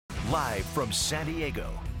Live from San Diego,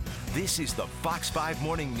 this is the Fox 5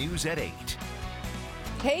 Morning News at 8.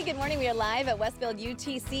 Hey, good morning. We are live at Westfield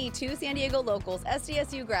UTC. Two San Diego locals,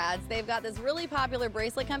 SDSU grads. They've got this really popular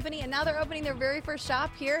bracelet company, and now they're opening their very first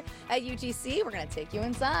shop here at UTC. We're going to take you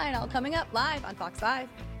inside, all coming up live on Fox 5.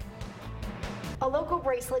 A local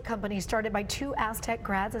bracelet company started by two Aztec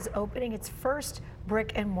grads is opening its first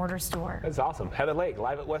brick and mortar store. That's awesome. Heather Lake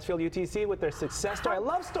live at Westfield UTC with their success story. I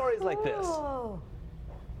love stories like this.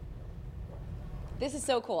 This is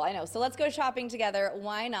so cool, I know. So let's go shopping together.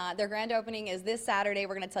 Why not? Their grand opening is this Saturday.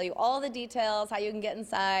 We're going to tell you all the details, how you can get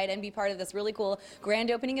inside and be part of this really cool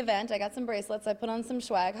grand opening event. I got some bracelets. I put on some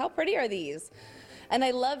swag. How pretty are these? And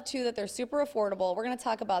I love, too, that they're super affordable. We're going to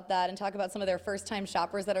talk about that and talk about some of their first-time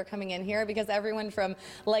shoppers that are coming in here, because everyone from,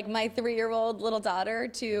 like, my 3-year-old little daughter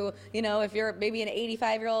to, you know, if you're maybe an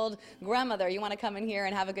 85-year-old grandmother, you want to come in here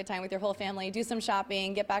and have a good time with your whole family, do some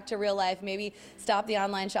shopping, get back to real life, maybe stop the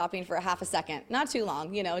online shopping for a half a second. Not too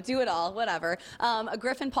long, you know, do it all, whatever.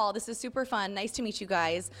 Griff and Paul, this is super fun. Nice to meet you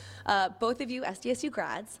guys. Both of you SDSU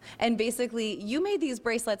grads, and basically you made these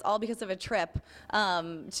bracelets all because of a trip,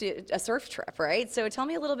 to a surf trip, right? So tell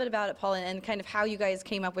me a little bit about it, Paul, and kind of how you guys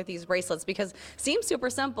came up with these bracelets, because it seems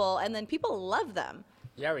super simple and then people love them.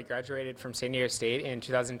 Yeah, we graduated from San Diego State in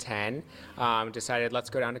 2010. Decided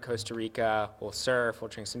let's go down to Costa Rica. We'll surf, we'll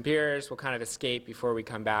drink some beers, we'll kind of escape before we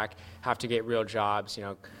come back, have to get real jobs. You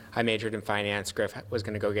know, I majored in finance. Griff was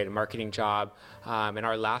going to go get a marketing job. And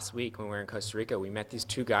our last week when we were in Costa Rica, we met these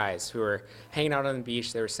two guys who were hanging out on the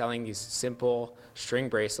beach. They were selling these simple string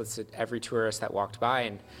bracelets to every tourist that walked by,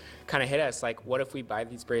 and kind of hit us like, what if we buy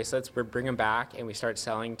these bracelets, we bring them back, and we start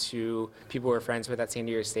selling to people we're friends with at San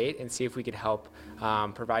Diego State and see if we could help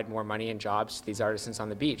provide more money and jobs to these artisans on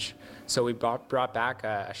the beach. So we brought back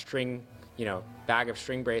a string, bag of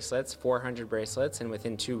string bracelets, 400 bracelets, and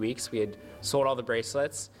within 2 weeks we had sold all the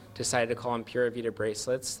bracelets, decided to call them Pura Vida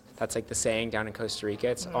bracelets. That's like the saying down in Costa Rica.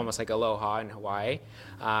 It's almost like aloha in Hawaii,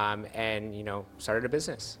 and started a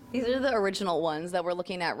business. These are the original ones that we're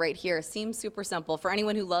looking at right here. Seems super simple. For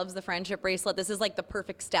anyone who loves the friendship bracelet, this is like the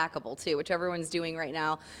perfect stackable too, which everyone's doing right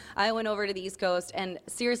now. I went over to the East Coast, and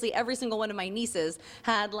seriously, every single one of my nieces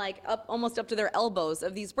had like almost up to their elbows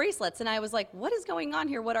of these bracelets, and I was like, what is going on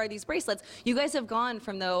here? What are these bracelets? You guys have gone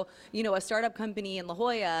from, though, a startup company in La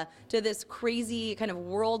Jolla to this crazy kind of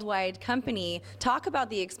worldwide company. Talk about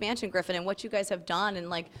the expansion, Griffin, and what you guys have done in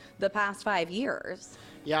like the past 5 years.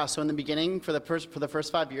 Yeah, so in the beginning, for the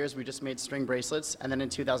first 5 years, we just made string bracelets, and then in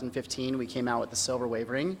 2015, we came out with the silver wave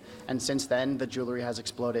ring, and since then, the jewelry has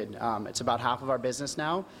exploded. It's about half of our business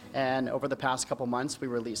now, and over the past couple months, we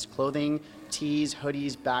released clothing, tees,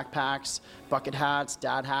 hoodies, backpacks, bucket hats,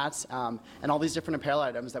 dad hats, and all these different apparel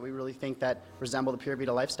items that we really think that resemble the Pura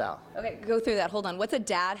Vida lifestyle. Okay, go through that. Hold on. What's a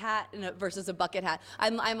dad hat versus a bucket hat?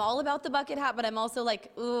 I'm all about the bucket hat, but I'm also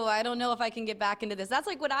like, ooh, I don't know if I can get back into this. That's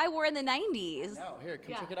like what I wore in the 90s. Oh, here,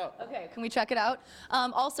 come check it out. Okay, can we check it out?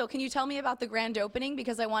 Also, can you tell me about the grand opening?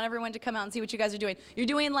 Because I want everyone to come out and see what you guys are doing. You're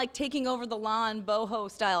doing like taking over the lawn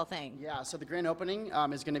boho style thing. Yeah, so the grand opening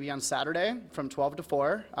is going to be on Saturday from 12 to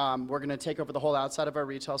 4. We're going to take over the whole outside of our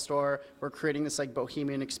retail store. We're creating this like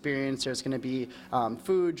bohemian experience. There's going to be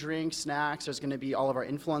food, drinks, snacks. There's going to be all of our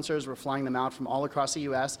influencers. We're flying them out from all across the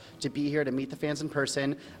U.S. to be here to meet the fans in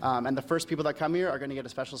person. And the first people that come here are going to get a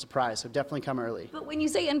special surprise, so definitely come early. But when you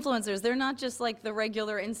say influencers, they're not just like the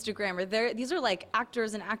regular Instagrammer. These are like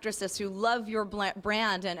actors and actresses who love your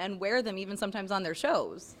brand and wear them even sometimes on their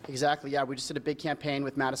shows. Exactly, yeah. We just did a big campaign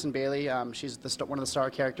with Madison Bailey. She's one of the star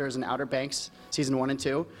characters in Outer Banks season 1 and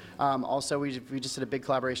 2. Also, we just did a big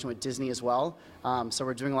collaboration with Disney as well. So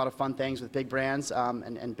we're doing a lot of fun things with big brands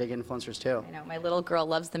and big influencers too. I know, my little girl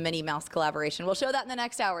loves the Minnie Mouse collaboration. We'll show that in the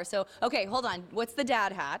next hour. So, okay, hold on. What's the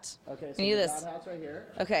dad hat? Okay, so the dad hat's right here.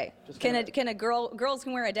 Okay. Girls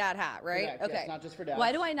can wear a dad hat, right? Correct, okay. yes, not just for dads.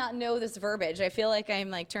 Why do I not know this verbiage? I feel like I'm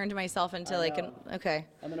like turned myself into like an, okay.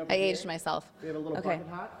 And then over I here, aged myself. We have a little bucket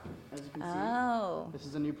hat, as you can see. Oh. This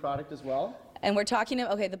is a new product as well. And we're talking,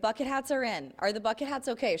 okay, the bucket hats are in. Are the bucket hats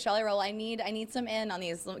okay? Shall I roll? I need some in on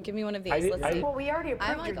these. Give me one of these. Let's see. Well, we already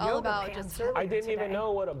approved I'm like your all yoga about pants just. I didn't today. even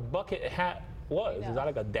know what a bucket hat was. Is that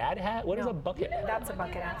like a dad hat? What is a bucket hat? That's a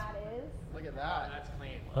bucket hat. Look at that. That's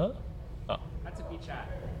clean. Huh? Oh. That's a beach hat.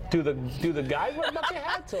 Do the guys wear bucket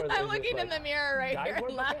hats? Or is I'm it looking just in the mirror right guys here.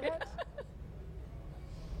 wear bucket hats?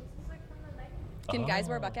 Can guys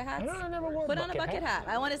wear bucket hats? I never wore Put on a bucket hat.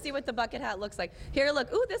 I want to see what the bucket hat looks like. Here,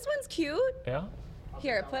 look. Ooh, this one's cute. Yeah?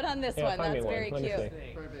 Here, put on this Yeah, one. find me That's one. very Let me cute.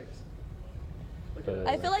 see. Perfect.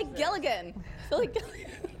 I feel like Gilligan. I feel like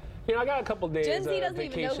Gilligan. You know, I got a couple days Gen Z of doesn't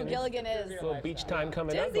even know who vacation. Gilligan is. Little beach time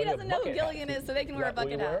coming Gen up. Z Go get a doesn't know who bucket Gilligan hat. is, so they can wear a Is that what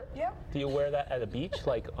bucket you hat. wear? Yep. Do you wear that at the beach,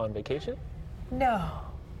 like on vacation? No.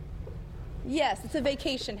 Yes, it's a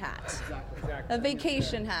vacation hat. Exactly. A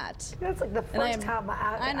vacation hat. That's like the And I first time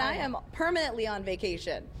I am permanently on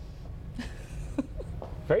vacation.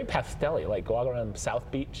 Very pastel-y, like go out around South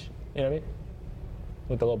Beach, you know what I mean?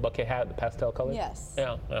 With the little bucket hat, the pastel color. Yes.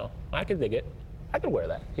 Yeah, yeah. I could dig it. I could wear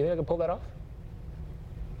that. You think I could pull that off?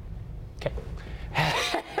 Okay.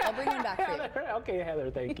 I'll bring one back for you. Okay,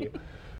 Heather, thank you.